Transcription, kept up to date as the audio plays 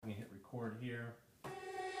here.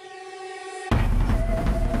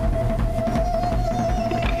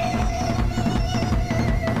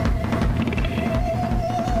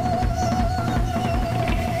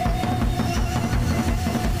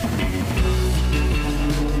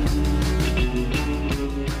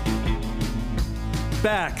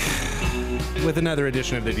 Back with another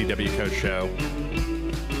edition of the DW Coach Show.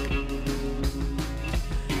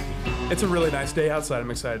 It's a really nice day outside. I'm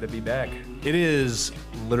excited to be back. It is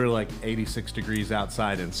literally like 86 degrees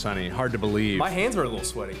outside and sunny. Hard to believe. My hands are a little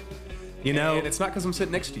sweaty. You know, And it's not because I'm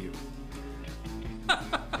sitting next to you.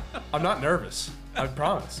 I'm not nervous. I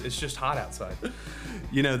promise. It's just hot outside.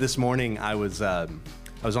 you know, this morning I was on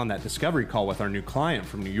that discovery call with our new client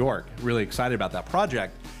from New York. Really excited about that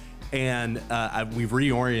project. And we've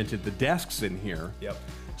reoriented the desks in here. Yep.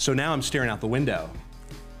 So now I'm staring out the window.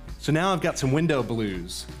 So now I've got some window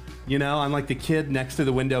blues. You know, I'm like the kid next to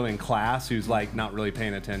the window in class who's like not really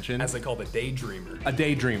paying attention. As they call the daydreamer. A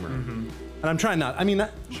daydreamer. And I'm trying not,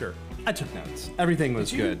 Sure. I took notes. Everything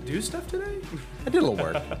was Did you good. do stuff today? I did a little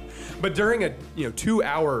work. But during a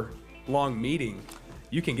 2-hour long meeting,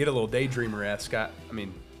 you can get a little daydreamer-esque. Especially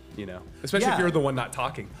if Yeah. you're the one not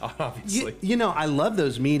talking, obviously. You know, I love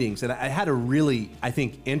those meetings, and I had a really, I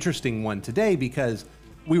think, interesting one today because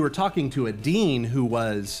we were talking to a dean who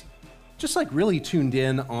was just like really tuned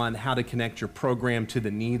in on how to connect your program to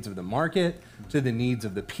the needs of the market, to the needs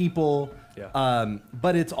of the people. Yeah.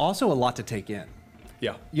 But it's also a lot to take in.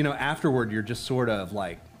 Yeah. You know, afterward, you're just sort of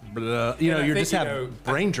like, blah, you know, you just have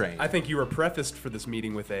brain drain. I think you were prefaced for this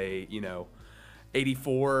meeting with a,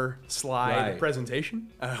 84 slide Right. presentation,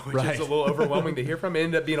 which Right. is a little overwhelming to hear from. It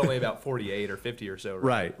ended up being only about 48 or 50 or so.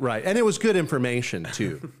 Right. And it was good information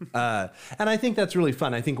too. And I think that's really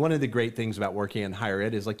fun. I think one of the great things about working in higher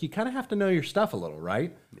ed is like you kind of have to know your stuff a little,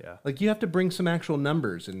 right? Yeah. Like you have to bring some actual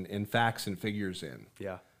numbers and facts and figures in.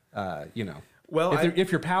 Yeah. Well,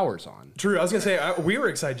 if your power's on. True. I was going to say, we were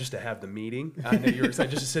excited just to have the meeting. I know you were excited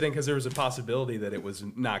just to sit in because there was a possibility that it was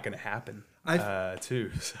not going to happen,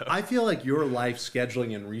 too. So. I feel like your life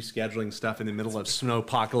scheduling and rescheduling stuff in the middle of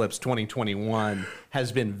Snowpocalypse 2021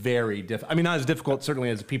 has been very difficult. I mean, not as difficult certainly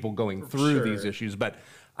as people going through Sure. these issues, but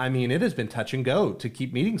I mean, it has been touch and go to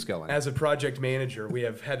keep meetings going. As a project manager,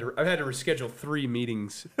 I've had to reschedule 3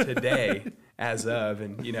 meetings today as of,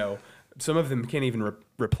 and some of them can't even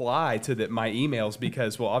reply to my emails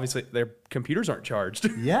because, well, obviously their computers aren't charged.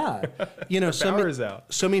 Yeah. Power is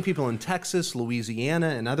out. So many people in Texas, Louisiana,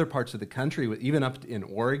 and other parts of the country, even up in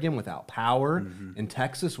Oregon without power, in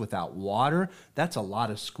Texas without water. That's a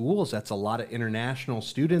lot of schools. That's a lot of international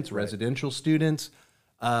students, residential students.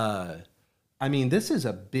 This is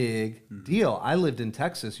a big deal. I lived in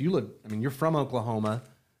Texas. You're from Oklahoma.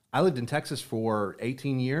 I lived in Texas for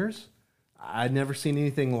 18 years. I'd never seen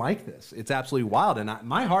anything like this. It's absolutely wild. And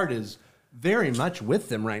my heart is very much with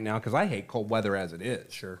them right now because I hate cold weather as it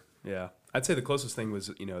is. Sure. Yeah. I'd say the closest thing was,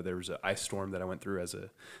 there was an ice storm that I went through as a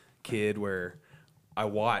kid where I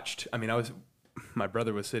watched. My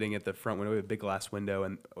brother was sitting at the front window, we had a big glass window,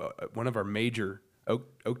 and one of our major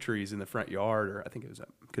oak trees in the front yard, or I think could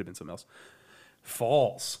have been something else,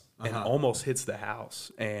 falls and almost hits the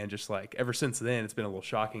house. And just like ever since then, it's been a little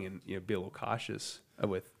shocking and, be a little cautious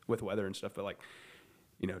with weather and stuff. But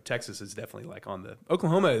Texas is definitely like on the,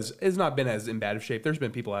 Oklahoma has not been as in bad of shape. There's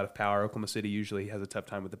been people out of power. Oklahoma City usually has a tough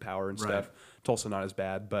time with the power and stuff. Tulsa not as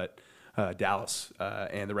bad, but Dallas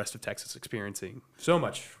and the rest of Texas experiencing so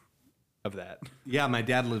much of that. Yeah, my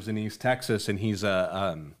dad lives in East Texas, and he's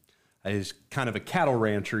he's kind of a cattle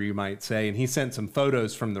rancher, you might say, and he sent some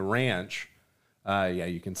photos from the ranch.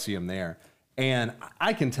 You can see him there. And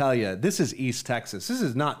I can tell you, this is East Texas. This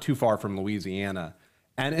is not too far from Louisiana,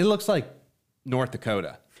 and it looks like North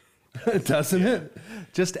Dakota, doesn't it?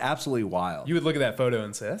 Just absolutely wild. You would look at that photo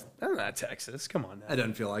and say, that's not Texas. Come on now. It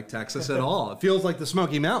doesn't feel like Texas at all. It feels like the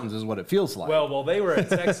Smoky Mountains is what it feels like. Well, while they were at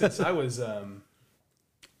Texas, I was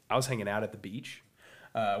hanging out at the beach.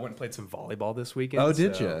 I went and played some volleyball this weekend. Oh,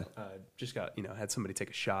 did you? Just got, had somebody take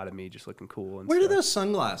a shot at me just looking cool. And Where did those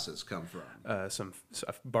sunglasses come from? I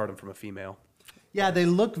borrowed them from a female. Yeah, they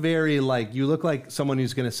look very like, you look like someone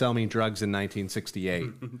who's going to sell me drugs in 1968.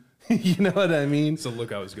 You know what I mean? It's the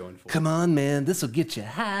look I was going for. Come on, man, this will get you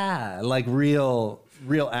high. Like real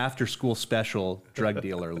after-school special drug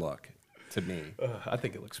dealer look to me. I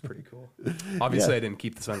think it looks pretty cool. Obviously, I didn't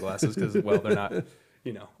keep the sunglasses because, well, they're not,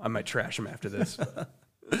 I might trash them after this. But.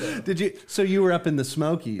 Did you? So you were up in the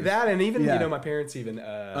Smokies. That, and even my parents even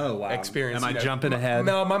experienced. Am I jumping ahead?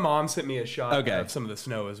 No, my mom sent me a shot of some of the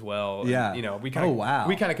snow as well. Yeah. And, we kind of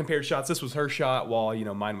we kind of compared shots. This was her shot, while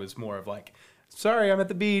mine was more of like sorry, I'm at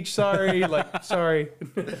the beach. Sorry, like, sorry.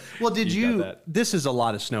 Well, did You got you? that. This is a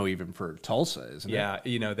lot of snow even for Tulsa, isn't it? Yeah,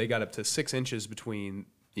 you know, they got up to 6 inches between,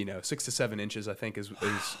 6 to 7 inches, I think is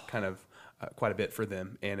kind of quite a bit for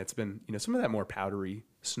them. And it's been, some of that more powdery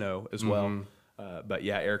snow as well. But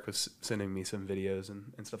yeah, Eric was sending me some videos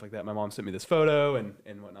and stuff like that. My mom sent me this photo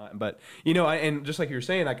and whatnot. But, and just like you were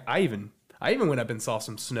saying, like I even went up and saw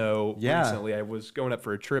some snow recently. I was going up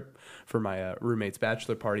for a trip for my roommate's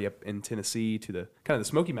bachelor party up in Tennessee to the kind of the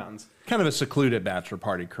Smoky Mountains. Kind of a secluded bachelor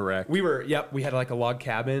party, correct? We had like a log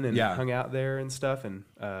cabin and hung out there and stuff. And,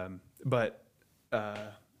 but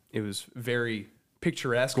it was very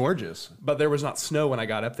picturesque. Gorgeous. But there was not snow when I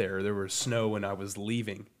got up there. There was snow when I was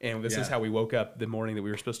leaving. And this is how we woke up the morning that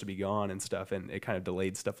we were supposed to be gone and stuff. And it kind of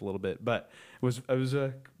delayed stuff a little bit. But it was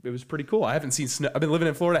pretty cool. I haven't seen snow. I've been living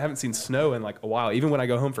in Florida. I haven't seen snow in like a while. Even when I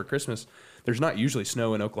go home for Christmas, there's not usually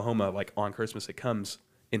snow in Oklahoma. Like on Christmas, it comes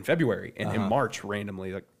in February and in March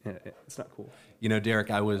randomly. Like it's not cool.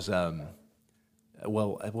 Derek, I was,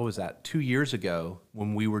 what was that? 2 years ago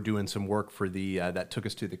when we were doing some work for that took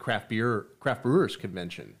us to the Craft Brewers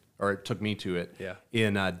Convention, or it took me to it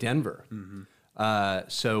in Denver.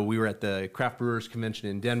 So we were at the Craft Brewers Convention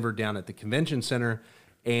in Denver down at the convention center.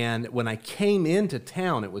 And when I came into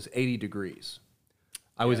town, it was 80 degrees.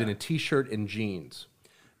 I was in a t-shirt and jeans.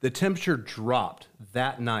 The temperature dropped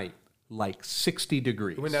that night like 60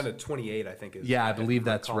 degrees. It went down to 28, I think. I believe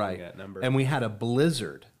that's right. That number. And we had a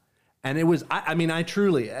blizzard. And it was, I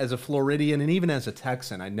truly, as a Floridian and even as a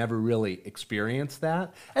Texan, I never really experienced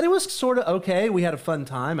that. And it was sort of okay. We had a fun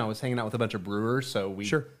time. I was hanging out with a bunch of brewers, so we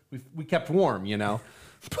kept warm,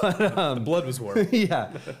 But the blood was warm. Yeah.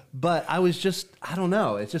 But I was just, I don't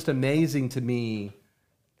know. It's just amazing to me.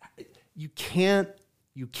 You can't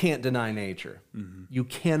deny nature. You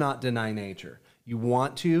cannot deny nature. You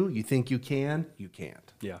want to, you think you can, you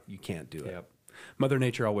can't. Yeah. You can't do it. Yep. Mother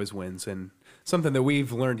Nature always wins. And something that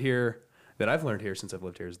I've learned here since I've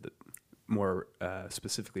lived here is that more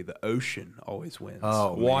specifically the ocean always wins.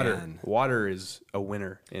 Oh, man. Water is a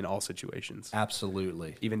winner in all situations.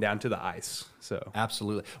 Absolutely. Even down to the ice. So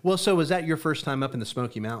Absolutely. Well, so was that your first time up in the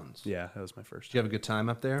Smoky Mountains? yeah, that was my first. Did you have a good time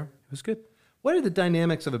up there? It was good. What are the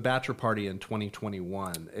dynamics of a bachelor party in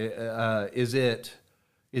 2021? Is it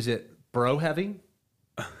bro heavy?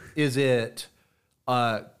 Is it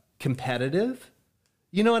competitive?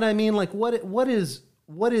 You know what I mean? Like what is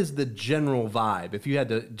the general vibe? If you had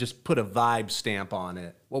to just put a vibe stamp on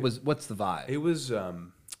it, what's the vibe? It was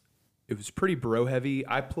pretty bro heavy.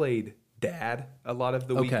 I played dad a lot of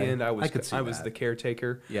the weekend. I was the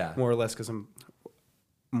caretaker, more or less, because I'm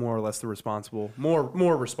more or less the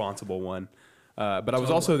more responsible one. But I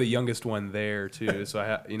was also the youngest one there too, so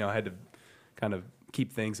I had to kind of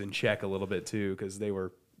keep things in check a little bit too, because they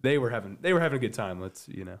were having a good time.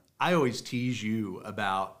 I always tease you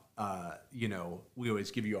about, we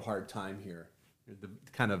always give you a hard time here, the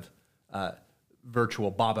kind of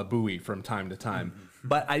virtual Baba Booey from time to time.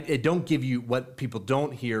 But I don't give you, what people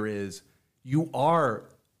don't hear is you are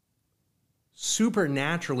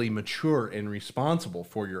supernaturally mature and responsible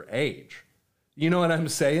for your age. You know what I'm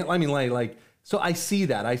saying? I mean, so I see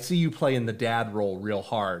that. I see you playing the dad role real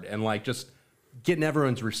hard and just getting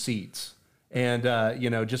everyone's receipts. And,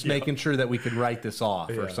 just making sure that we could write this off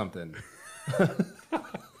or something.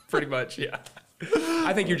 Pretty much, yeah.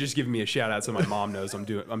 I think you're just giving me a shout out so my mom knows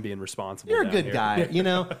I'm being responsible. You're a good guy.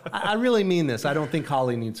 I really mean this. I don't think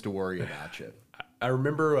Holly needs to worry about you. I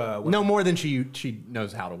remember no more than she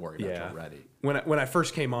knows how to worry about you already. When I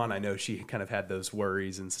first came on, I know she kind of had those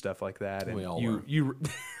worries and stuff like that. And we all were.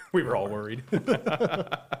 We were all worried.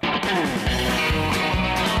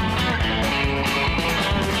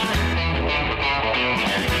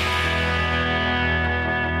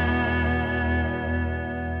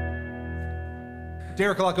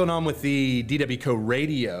 Derek, a lot going on with the DWCO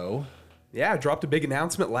radio. Yeah, I dropped a big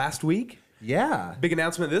announcement last week. Yeah. Big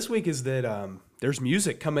announcement this week is that there's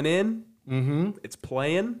music coming in. Mm-hmm. It's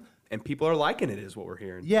playing, and people are liking it, is what we're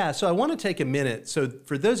hearing. Yeah, so I want to take a minute. So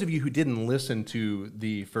for those of you who didn't listen to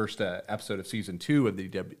the first episode of Season 2 of the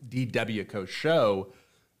DWCO show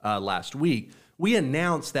last week, we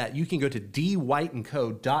announced that you can go to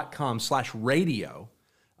dwightandco.com/radio,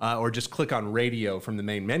 or just click on radio from the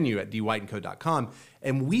main menu at dwightandco.com.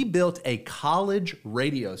 And we built a college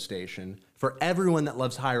radio station for everyone that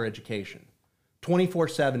loves higher education.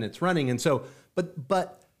 24/7 it's running. And so,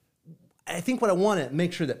 but I think what I want to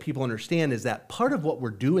make sure that people understand is that part of what we're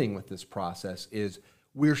doing with this process is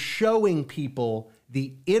we're showing people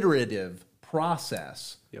the iterative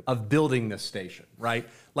process of building this station, right?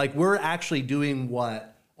 Like we're actually doing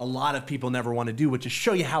what a lot of people never want to do, which is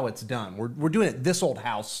show you how it's done. We're doing it this old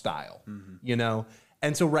house style, you know?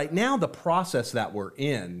 And so right now, the process that we're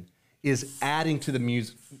in is adding to the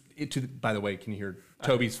music. By the way, can you hear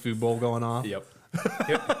Toby's food bowl going off? Yep.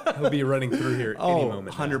 He'll be running through here at any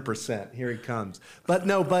moment. 100%. Here he comes. But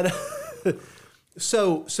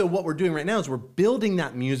so what we're doing right now is we're building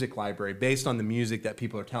that music library based on the music that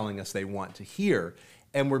people are telling us they want to hear.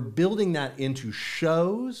 And we're building that into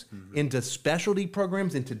shows, into specialty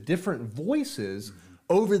programs, into different voices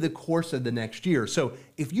over the course of the next year. So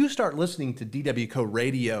if you start listening to DWCO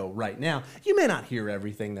radio right now, you may not hear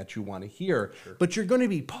everything that you want to hear, but you're going to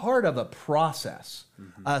be part of a process,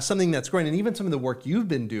 something that's growing. And even some of the work you've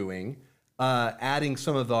been doing, adding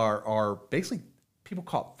some of our basically, people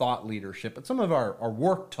call it thought leadership, but some of our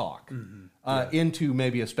work talk into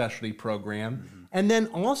maybe a specialty program. And then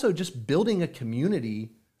also just building a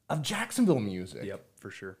community of Jacksonville music. Yep,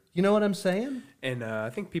 for sure. You know what I'm saying? And I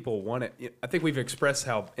think people want it. I think we've expressed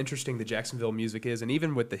how interesting the Jacksonville music is, and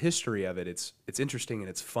even with the history of it, it's interesting and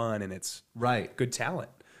it's fun and it's good talent.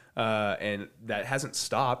 And that hasn't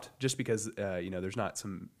stopped just because there's not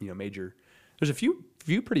some major. There's a few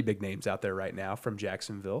pretty big names out there right now from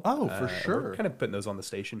Jacksonville. Oh, for sure. We're kind of putting those on the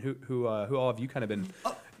station. Who all have you kind of been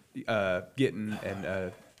getting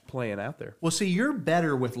and playing out there? Well, see, you're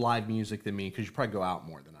better with live music than me because you probably go out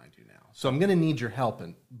more than I do now. So I'm going to need your help.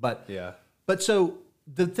 But so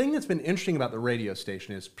the thing that's been interesting about the radio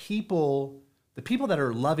station is the people that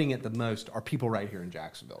are loving it the most are people right here in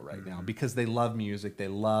Jacksonville right now because they love music.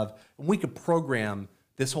 And we could program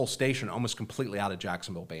this whole station almost completely out of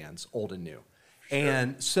Jacksonville bands, old and new. Sure.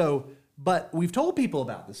 And so, but we've told people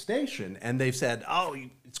about the station and they've said, oh,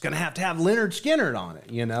 it's going to have Lynyrd Skynyrd on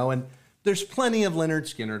it, and there's plenty of Lynyrd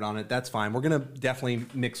Skynyrd on it. That's fine. We're going to definitely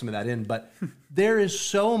mix some of that in. But there is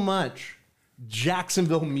so much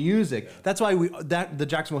Jacksonville music. That's why the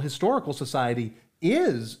Jacksonville Historical Society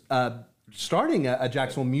is starting a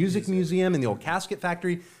Jacksonville Music Museum in the old Casket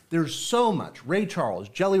Factory. There's so much. Ray Charles,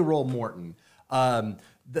 Jelly Roll Morton, the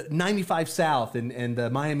 95 South and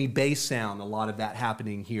the Miami bass sound, a lot of that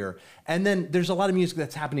happening here. And then there's a lot of music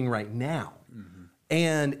that's happening right now.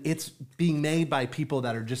 And it's being made by people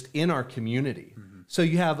that are just in our community. So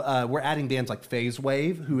you have, we're adding bands like Phase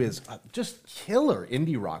Wave, who is just killer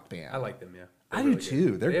indie rock band. I like them, yeah. I do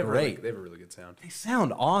too. They're great. They have a really good sound. They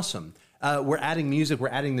sound awesome. We're adding music. We're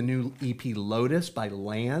adding the new EP Lotus by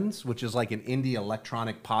Lands, which is like an indie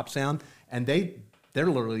electronic pop sound. And they're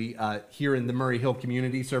literally here in the Murray Hill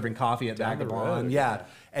community serving coffee at Vagabond.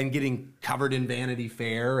 And getting covered in Vanity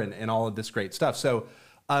Fair and all of this great stuff. So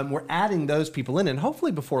we're adding those people in, and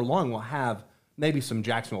hopefully before long we'll have maybe some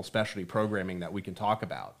Jacksonville specialty programming that we can talk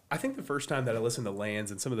about. I think the first time that I listened to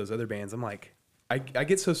Lands and some of those other bands, I'm like, I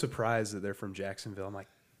get so surprised that they're from Jacksonville. I'm like,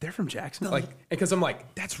 they're from Jacksonville? Because I'm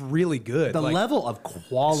like, that's really good. The level of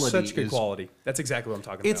quality. Such good quality. That's exactly what I'm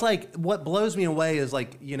talking about. It's like, what blows me away is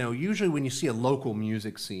like, usually when you see a local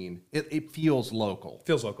music scene, it feels local.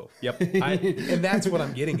 Feels local. Yep. And that's what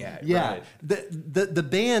I'm getting at. Yeah. Right. The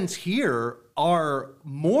bands here are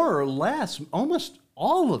more or less, almost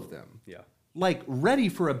all of them, like ready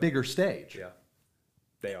for a bigger stage. Yeah.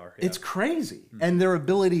 They are. Yeah. It's crazy. And their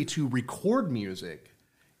ability to record music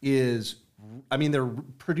is, they're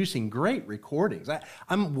producing great recordings.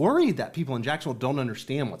 I'm worried that people in Jacksonville don't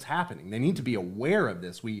understand what's happening. They need to be aware of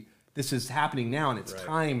this. This is happening now, and it's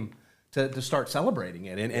time to start celebrating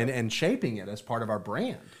it and shaping it as part of our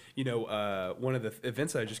brand. One of the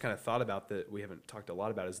events I just kind of thought about that we haven't talked a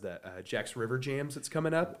lot about is that Jack's River Jams that's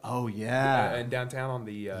coming up. Oh, yeah. And downtown on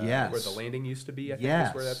the where the landing used to be, I think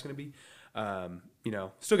is where that's going to be.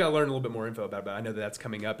 Still got to learn a little bit more info about it, but I know that's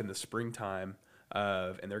coming up in the springtime.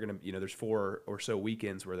 And they're going to, there's 4 or so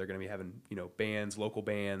weekends where they're going to be having, bands, local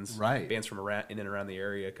bands, bands from around in and around the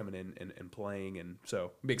area coming in and playing. And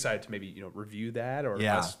so I'm excited to maybe, review that or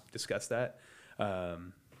us discuss that.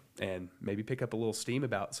 And maybe pick up a little steam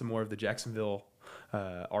about some more of the Jacksonville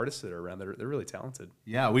artists that are around. They're really talented.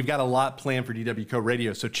 Yeah, we've got a lot planned for DWCO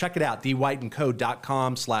Radio. So check it out,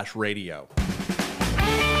 dwightandco.com/radio.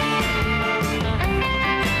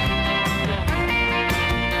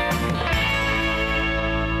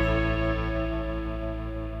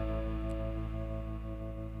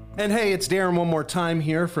 And hey, it's Darren one more time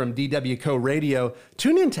here from DWCO Radio.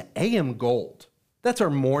 Tune in to AM Gold. That's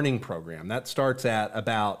our morning program. That starts at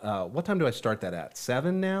about, what time do I start that at?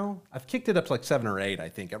 7 now? I've kicked it up to like 7 or 8, I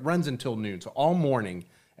think. It runs until noon, so all morning.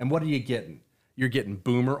 And what are you getting? You're getting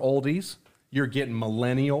boomer oldies. You're getting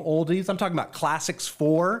millennial oldies. I'm talking about Classics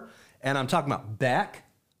 4, and I'm talking about Beck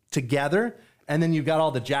together. And then you've got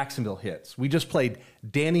all the Jacksonville hits. We just played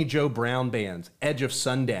Danny Joe Brown Band's Edge of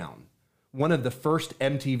Sundown, one of the first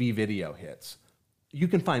MTV video hits. You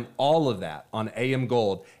can find all of that on AM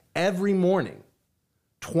Gold every morning,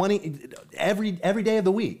 every day of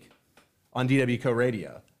the week on DWCO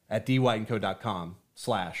Radio at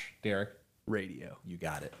dwightandco.com/Derek Radio. You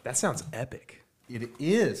got it. That sounds epic. It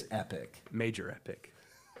is epic. Major epic.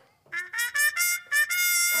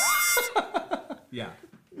 Yeah.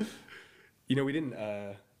 You know, we didn't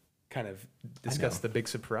kind of discuss the big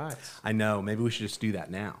surprise. I know. Maybe we should just do that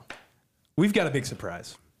now. We've got a big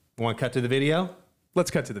surprise. Want to cut to the video? Let's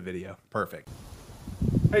cut to the video. Perfect.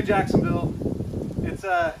 Hey Jacksonville, it's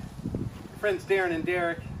friends Darren and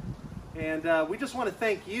Derek, and we just want to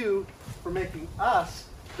thank you for making us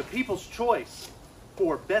the people's choice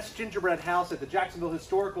for Best Gingerbread House at the Jacksonville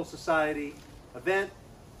Historical Society event,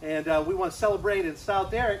 and we want to celebrate in style.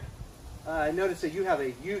 Derek, I noticed that you have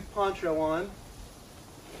a youth poncho on,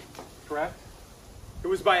 correct? It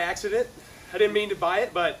was by accident. I didn't mean to buy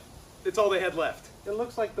it, but it's all they had left. It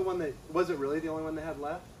looks like the one that, was it really the only one they had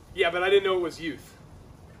left? Yeah, but I didn't know it was youth.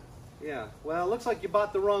 Yeah, well, it looks like you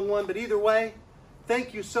bought the wrong one, but either way,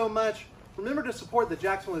 thank you so much. Remember to support the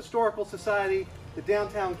Jacksonville Historical Society, the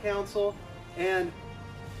Downtown Council, and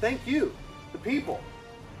thank you, the people.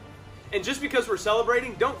 And just because we're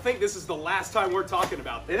celebrating, don't think this is the last time we're talking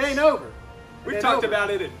about this. It ain't over. We've talked about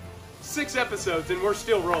it in 6 episodes, and we're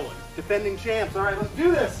still rolling. Defending champs. All right, let's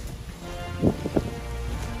do this.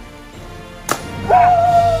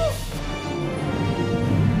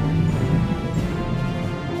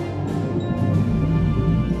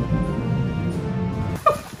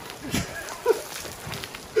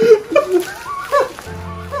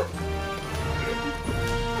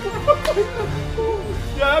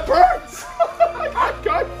 Yeah, it burns!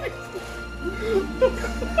 God.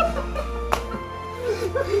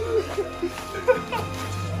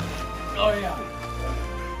 Oh, yeah.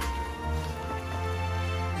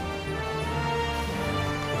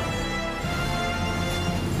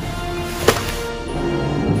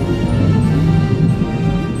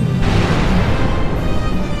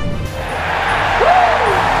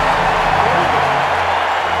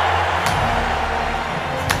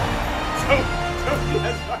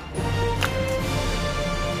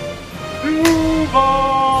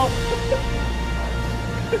 Duval!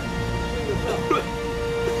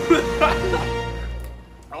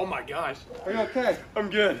 Oh my gosh. Are you okay? I'm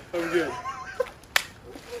good.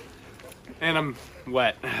 And I'm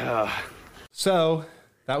wet. So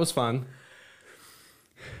that was fun.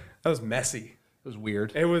 That was messy. It was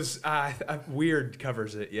weird. It was weird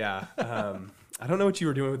covers it. Yeah. I don't know what you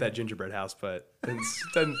were doing with that gingerbread house, but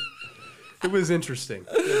it was interesting.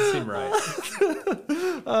 It didn't seem right.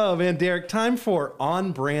 Oh man, Derek, time for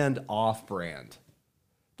on brand, off brand.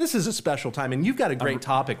 This is a special time, and you've got a great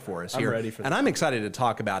topic for us here. I'm ready for and I'm excited to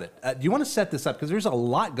talk about it. Do you want to set this up? Because there's a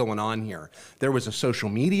lot going on here. There was a social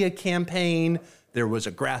media campaign. There was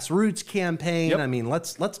a grassroots campaign. Yep. I mean,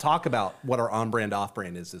 let's talk about what our on brand, off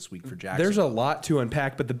brand is this week for Jackson. There's a lot to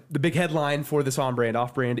unpack, but the big headline for this on brand,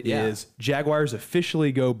 off brand is Jaguars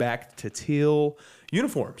officially go back to teal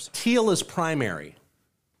uniforms. Teal is primary.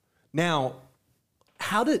 Now,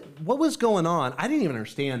 what was going on? I didn't even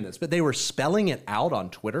understand this, but they were spelling it out on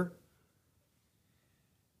Twitter.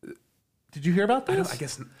 Did you hear about this?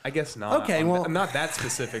 I guess not. Okay, well, I'm not that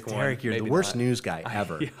specific one. Derek, you're the Maybe worst not. news guy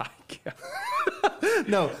ever. Yeah.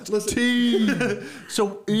 No, listen.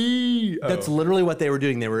 So that's literally what they were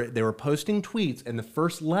doing. They were posting tweets, and the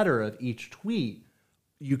first letter of each tweet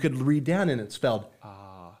you could read down, and it spelled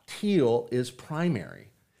teal is primary.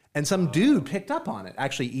 And some dude picked up on it.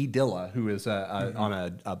 Actually, E. Dilla, who is on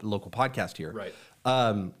a local podcast here. Right.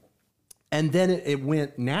 And then it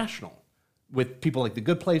went national with people like The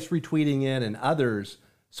Good Place retweeting it and others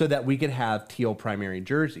so that we could have teal primary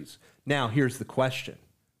jerseys. Now, here's the question.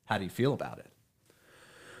 How do you feel about it?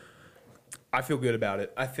 I feel good about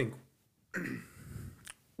it. I think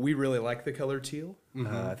we really like the color teal.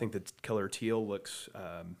 I think the color teal looks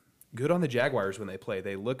good on the Jaguars when they play.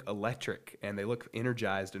 They look electric and they look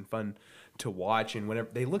energized and fun to watch. And whenever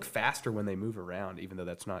they look faster when they move around, even though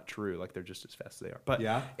that's not true, like they're just as fast as they are. But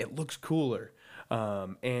it looks cooler.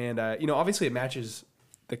 Obviously it matches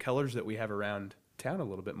the colors that we have around town a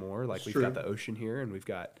little bit more. Like we've got the ocean here, and we've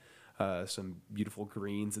got some beautiful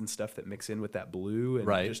greens and stuff that mix in with that blue, and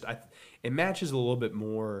it matches a little bit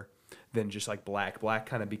more than just like black. Black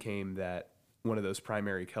kind of became that one of those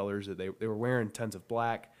primary colors that they were wearing tons of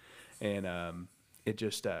black, and it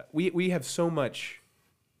just we have so much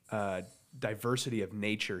diversity of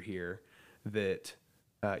nature here that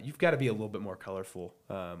you've got to be a little bit more colorful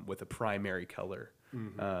with a primary color.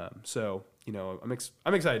 So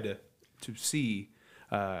I'm excited to see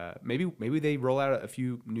maybe they roll out a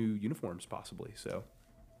few new uniforms possibly. So,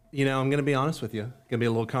 You know, I'm going to be honest with you. Going to be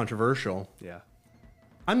a little controversial. yeah.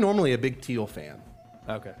 I'm normally a big teal fan.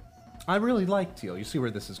 Okay. I really like teal. You see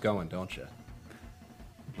where this is going, don't you?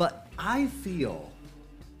 But I feel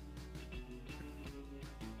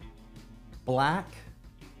black,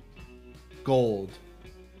 gold,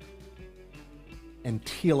 and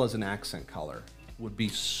teal as an accent color would be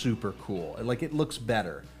super cool. Like, it looks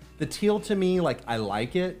better. The teal to me, like, I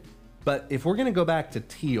like it, but if we're gonna go back to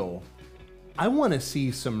teal, I want to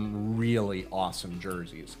see some really awesome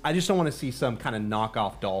jerseys. I just don't want to see some kind of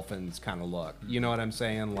knockoff Dolphins kind of look. You know what I'm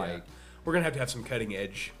saying? Like, We're gonna have some cutting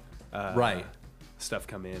edge, Right. stuff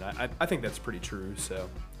come in. I think that's pretty true. So,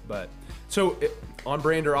 on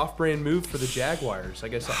brand or off brand move for the Jaguars? I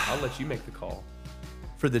guess I'll let you make the call.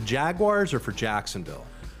 for the Jaguars or for Jacksonville?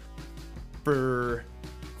 For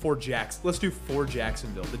let's do for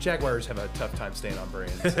Jacksonville. The Jaguars have a tough time staying on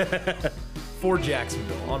brand. For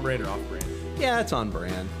Jacksonville, on brand or off brand? Yeah, it's on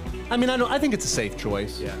brand. I mean, I think it's a safe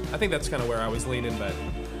choice. Yeah, I think that's kind of where I was leaning, but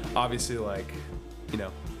obviously,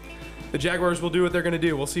 the Jaguars will do what they're going to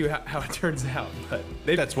do. We'll see how it turns out. But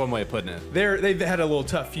That's one way of putting it. they've had a little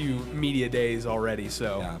tough few media days already.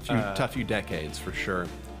 So Yeah, tough few decades for sure.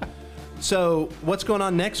 So, what's going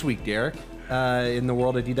on next week, Derek, in the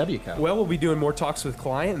world of DW Cup? Well, we'll be doing more talks with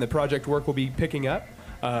client, and the project work will be picking up.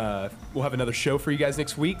 We'll have another show for you guys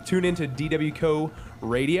next week. Tune into DWCO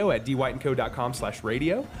Radio at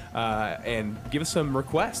dwightandco.com/radio and give us some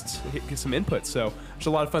requests, get some input. So there's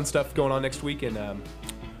a lot of fun stuff going on next week, and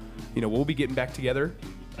we'll be getting back together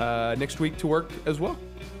next week to work as well.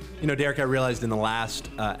 You know, Derek, I realized in the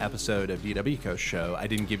last episode of DWCO's show, I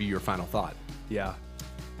didn't give you your final thought. Yeah.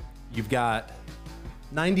 You've got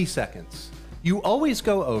 90 seconds. You always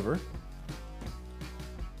go over.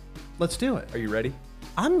 Let's do it. Are you ready?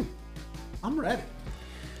 I'm ready.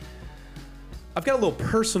 I've got a little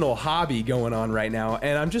personal hobby going on right now,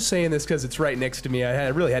 and I'm just saying this because it's right next to me. I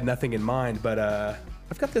really had nothing in mind, but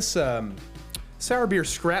I've got this sour beer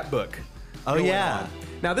scrapbook. Oh, going yeah. on.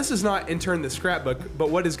 Now, this is not in turn the scrapbook, but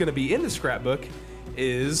what is going to be in the scrapbook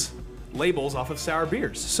is labels off of sour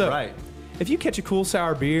beers. So, Right. if you catch a cool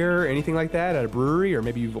sour beer or anything like that at a brewery, or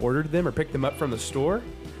maybe you've ordered them or picked them up from the store,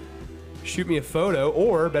 shoot me a photo,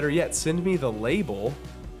 or better yet, send me the label.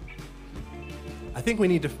 I think we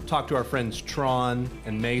need to talk to our friends Tron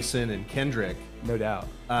and Mason and Kendrick, No doubt.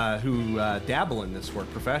 who dabble in this work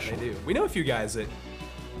They professionally. do. We know a few guys that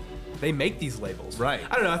they make these labels. Right.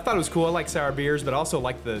 I don't know. I thought it was cool. I like sour beers, but I also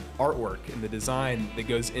like the artwork and the design that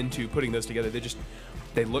goes into putting those together.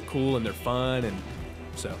 They look cool and they're fun, and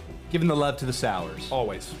so Giving the love to the sours.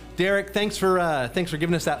 always. Derek, thanks for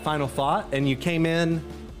giving us that final thought. And you came in.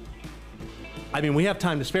 I mean, we have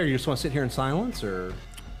time to spare. You just want to sit here in silence, or?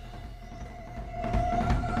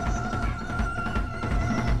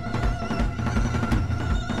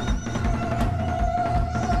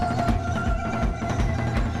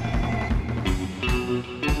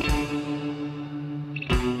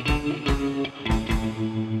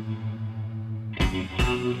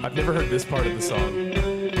 I've never heard this part of the song.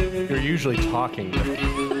 You're usually talking.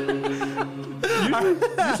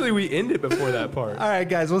 Usually we end it before that part. All right,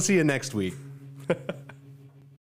 guys, we'll see you next week.